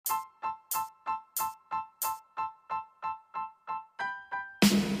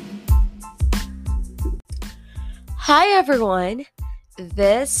Hi everyone,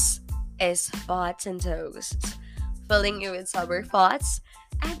 this is Thoughts and Toasts, filling you with summer thoughts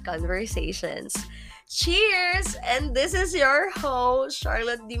and conversations. Cheers! And this is your host,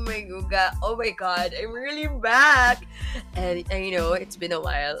 Charlotte Di Mayuga. Oh my god, I'm really back! And it's been a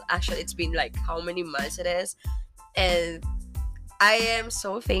while. Actually, it's been like how many months it is. And I am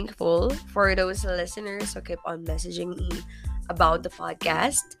so thankful for those listeners who keep on messaging me about the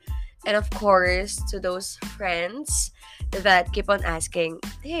podcast. And of course, to those friends that keep on asking,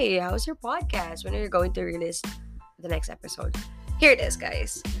 hey, how's your podcast? When are you going to release the next episode? Here it is,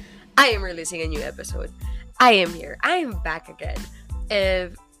 guys. I am releasing a new episode. I am here. I am back again.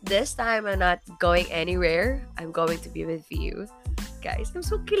 If this time I'm not going anywhere, I'm going to be with you. Guys, I'm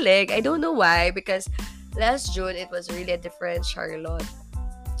so kilig. I don't know why, because last June it was really a different Charlotte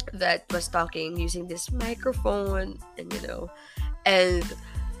that was talking using this microphone and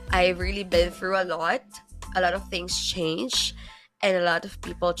I've really been through a lot. A lot of things change and a lot of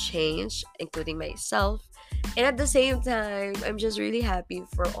people change, including myself. And at the same time, I'm just really happy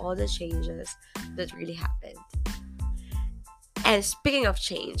for all the changes that really happened. And speaking of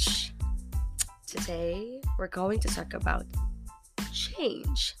change, today we're going to talk about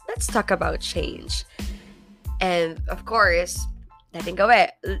change. Let's talk about change. And of course, letting go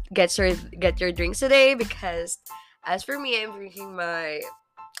it. Get your drinks today because as for me, I'm drinking my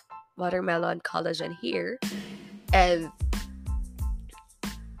watermelon collagen here. And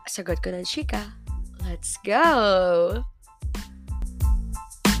sagot ko ng chika. Let's go!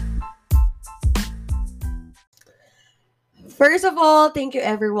 First of all, thank you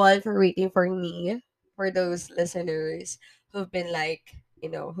everyone for waiting for me. For those listeners who've been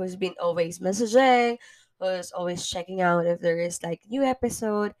who's been always messaging, who's always checking out if there is like new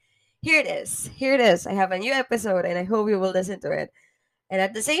episode. Here it is. Here it is. I have a new episode and I hope you will listen to it. And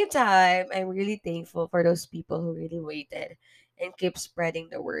at the same time, I'm really thankful for those people who really waited and keep spreading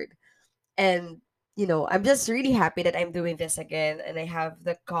the word. And I'm just really happy that I'm doing this again and I have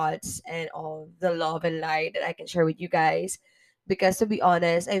the guts and all the love and light that I can share with you guys. Because to be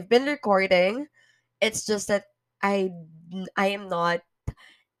honest, I've been recording. It's just that I I am not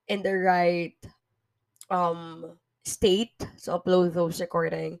in the right state to upload those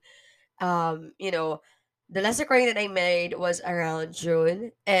recording. The last recording that I made was around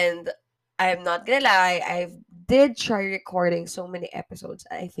June, and I'm not gonna lie, I did try recording so many episodes.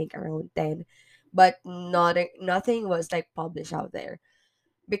 I think around 10, but nothing was like published out there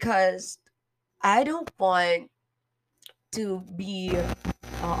because I don't want to be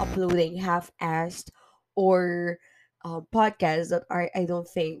uploading half-assed or podcasts that I don't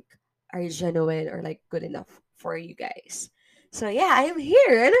think are genuine or like good enough for you guys. So yeah, I am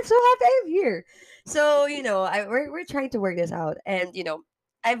here and I'm so happy I'm here. So we're trying to work this out, and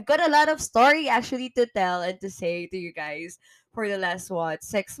I've got a lot of story actually to tell and to say to you guys for the last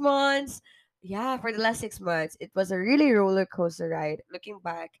 6 months. Yeah, for the last 6 months, it was a really roller coaster ride. Looking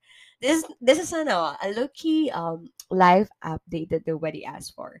back, this is a low-key live update that nobody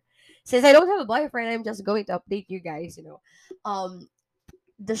asked for. Since I don't have a boyfriend, I'm just going to update you guys. Um,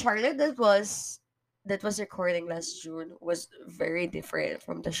 the Charlotte that was recording last June was very different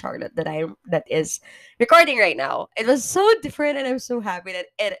from the Charlotte that is recording right now. It was so different, and I'm so happy that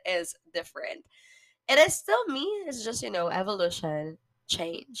it is different. It is still me. It's just evolution,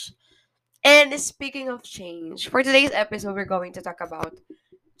 change. And speaking of change, for today's episode, we're going to talk about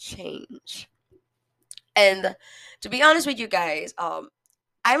change. And to be honest with you guys, I'm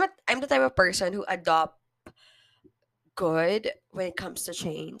the type of person who adopt good when it comes to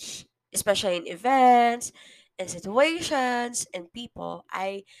change, especially in events and situations and people.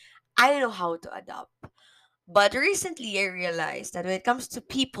 I know how to adopt. But recently I realized that when it comes to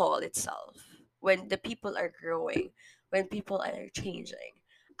people itself, when the people are growing, when people are changing,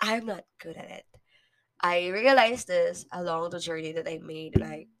 I'm not good at it. I realized this along the journey that I made,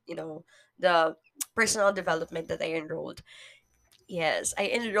 like, the personal development that I enrolled. Yes, I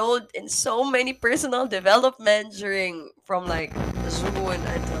enrolled in so many personal development during from like June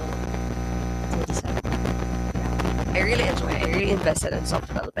until December. Yeah, I really enjoy it. I really invested in self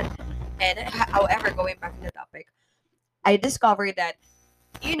development. And however, going back to the topic, I discovered that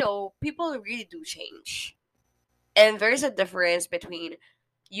people really do change, and there's a difference between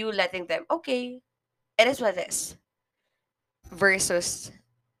you letting them, okay, it is what it is, versus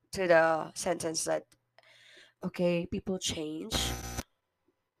to the sentence that, okay, people change,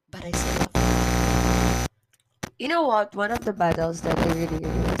 but I still love them. You know what? One of the battles that I really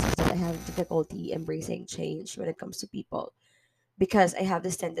realized is that I have difficulty embracing change when it comes to people, because I have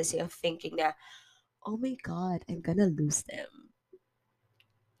this tendency of thinking that, oh my god, I'm gonna lose them,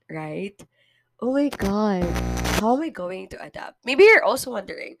 right? Oh my god. How am I going to adapt? Maybe you're also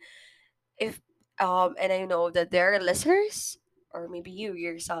wondering if and I know that there are listeners, or maybe you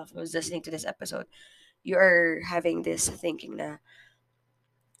yourself who's listening to this episode, you are having this thinking na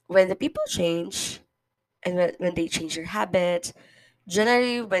when the people change and when they change their habits,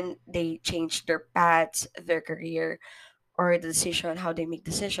 generally when they change their paths, their career, or the decision, how they make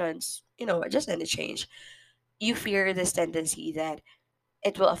decisions, just any change, you fear this tendency that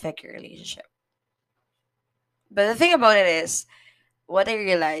it will affect your relationship. But the thing about it is, what I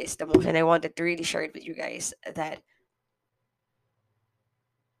realized the most, and I wanted to really share it with you guys, that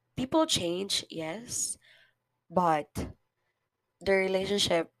people change, yes, but the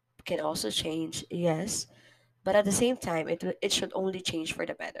relationship can also change, yes, but at the same time, it should only change for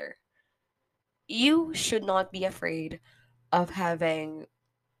the better. You should not be afraid of having,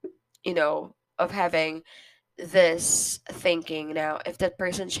 of having this thinking now. If that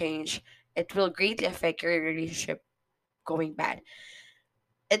person change, it will greatly affect your relationship going bad.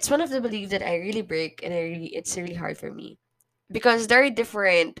 It's one of the beliefs that I really break, and it's really hard for me because there are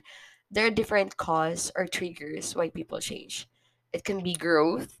different cause or triggers why people change. It can be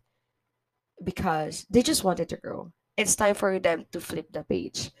growth because they just wanted to grow. It's time for them to flip the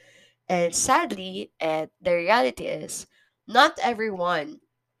page. And sadly, the reality is not everyone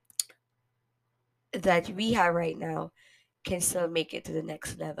that we have right now can still make it to the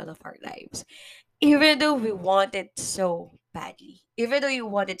next level of our lives. Even though we want it so badly. Even though you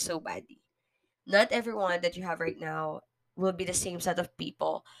want it so badly. Not everyone that you have right now will be the same set of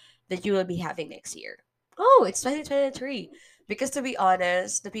people that you will be having next year. Oh, it's 2023. Because to be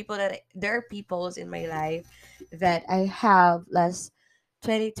honest, there are peoples in my life that I have last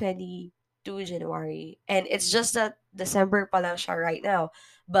 2022 January, and it's just that December pa lang siya right now,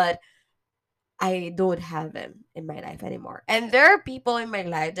 but I don't have them in my life anymore. And there are people in my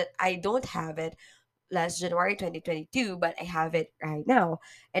life that I don't have it last January 2022, but I have it right now,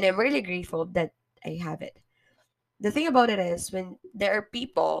 and I'm really grateful that I have it. The thing about it is when there are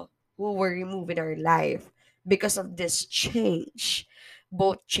people who were removed in our life because of this change,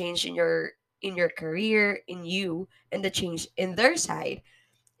 both change in your career, in you, and the change in their side,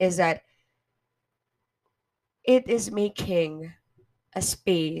 is that it is making a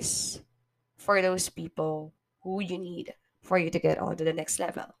space for those people who you need for you to get on to the next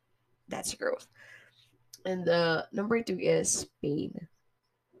level. That's growth. And the number two is pain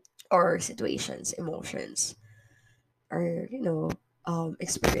or situations, emotions, or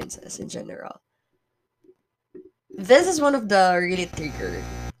experiences in general. This is one of the really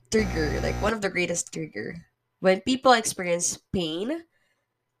trigger, like one of the greatest trigger. When people experience pain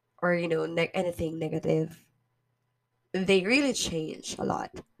or anything negative, they really change a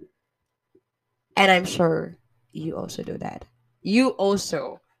lot. And I'm sure you also do that. You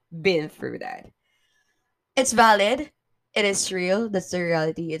also been through that. It's valid. It is real. That's the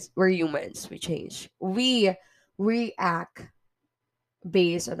reality. We're humans. We change. We react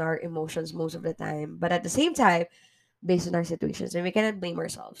based on our emotions most of the time, but at the same time, based on our situations, and we cannot blame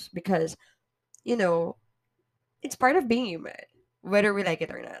ourselves because you know it's part of being human, whether we like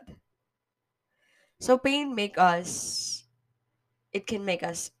it or not. So pain make us. It can make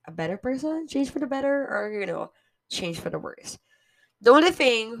us a better person, change for the better, or change for the worse. The only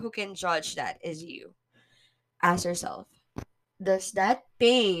thing who can judge that is you. Ask yourself, does that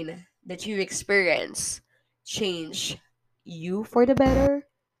pain that you experience change you for the better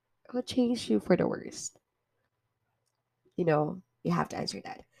or change you for the worst? You have to answer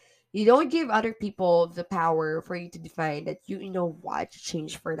that. You don't give other people the power for you to define that you know what to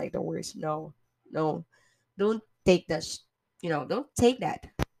change for like the worst. No, no, don't take this. Don't take that.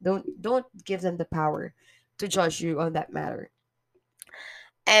 Don't give them the power to judge you on that matter.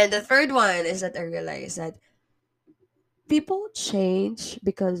 And the third one is that I realize that people change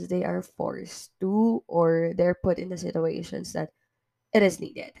because they are forced to, or they're put in the situations that it is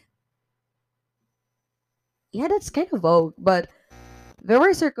needed. Yeah, that's kind of vague, but there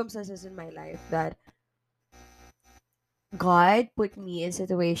were circumstances in my life that God put me in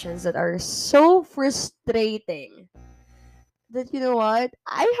situations that are so frustrating that you know what?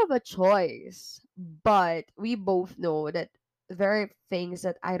 I have a choice, but we both know that there are things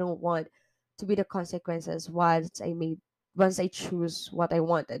that I don't want to be the consequences once I choose what I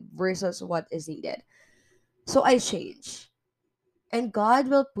wanted versus what is needed. So I change. And God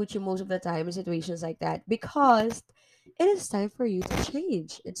will put you most of the time in situations like that because it is time for you to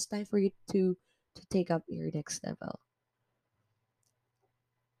change. It's time for you to take up your next level.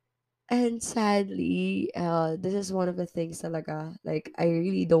 And sadly, this is one of the things talaga, like I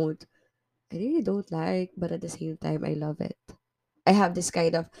really don't like, but at the same time I love it. I have this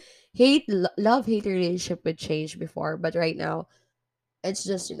kind of love hate relationship with change before, but right now it's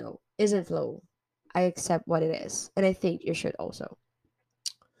just, isn't flow. I accept what it is, and I think you should also.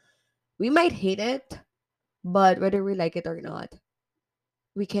 We might hate it, but whether we like it or not,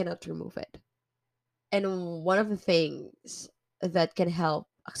 we cannot remove it. And one of the things that can help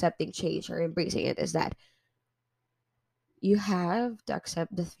accepting change or embracing it is that you have to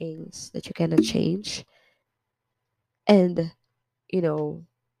accept the things that you cannot change, and, you know,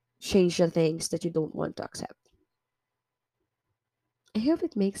 change the things that you don't want to accept. I hope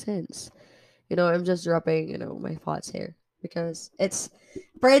it makes sense. I'm just dropping, my thoughts here because it's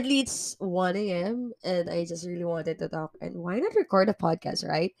 1 a.m. and I just really wanted to talk. And why not record a podcast,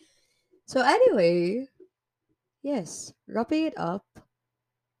 right? So, anyway, yes, wrapping it up,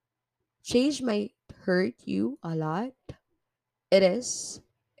 change might hurt you a lot. It is.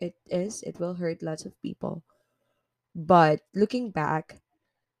 It is. It will hurt lots of people. But looking back,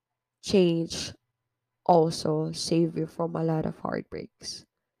 change also save you from a lot of heartbreaks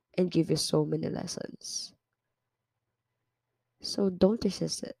and give you so many lessons. So don't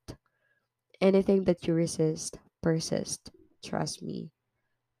resist it. Anything that you resist, persist. Trust me,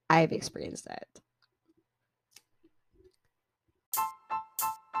 I've experienced that.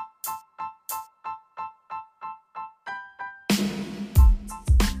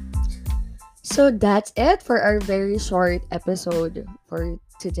 So that's it for our very short episode for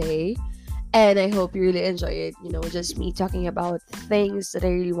today. And I hope you really enjoy it. Just me talking about things that I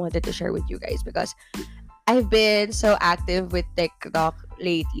really wanted to share with you guys because I've been so active with TikTok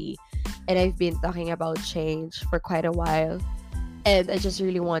lately and I've been talking about change for quite a while. And I just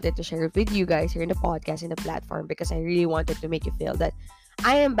really wanted to share it with you guys here in the podcast, in the platform, because I really wanted to make you feel that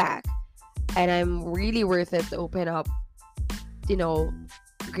I am back and I'm really worth it to open up, you know,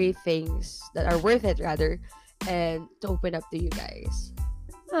 great things that are worth it, rather, and to open up to you guys.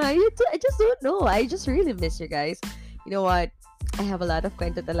 I just don't know. I just really miss you guys. You know what? I have a lot of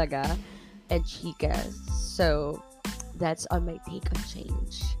kwento talaga and chicas. So that's on my take on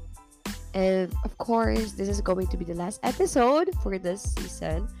change. And of course, this is going to be the last episode for this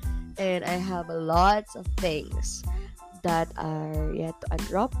season. And I have lots of things that are yet to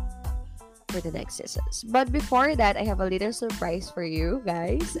unwrap for the next seasons. But before that, I have a little surprise for you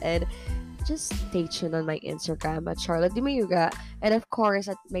guys. And just stay tuned on my Instagram at Charlotte Dimayuga. And of course,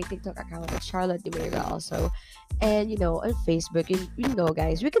 at my TikTok account at Charlotte Dimayuga also. And, on Facebook,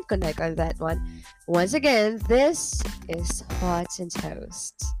 guys, we can connect on that one. Once again, this is Thoughts and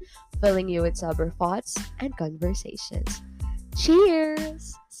Toasts, filling you with sober thoughts and conversations.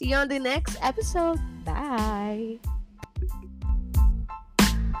 Cheers! See you on the next episode. Bye!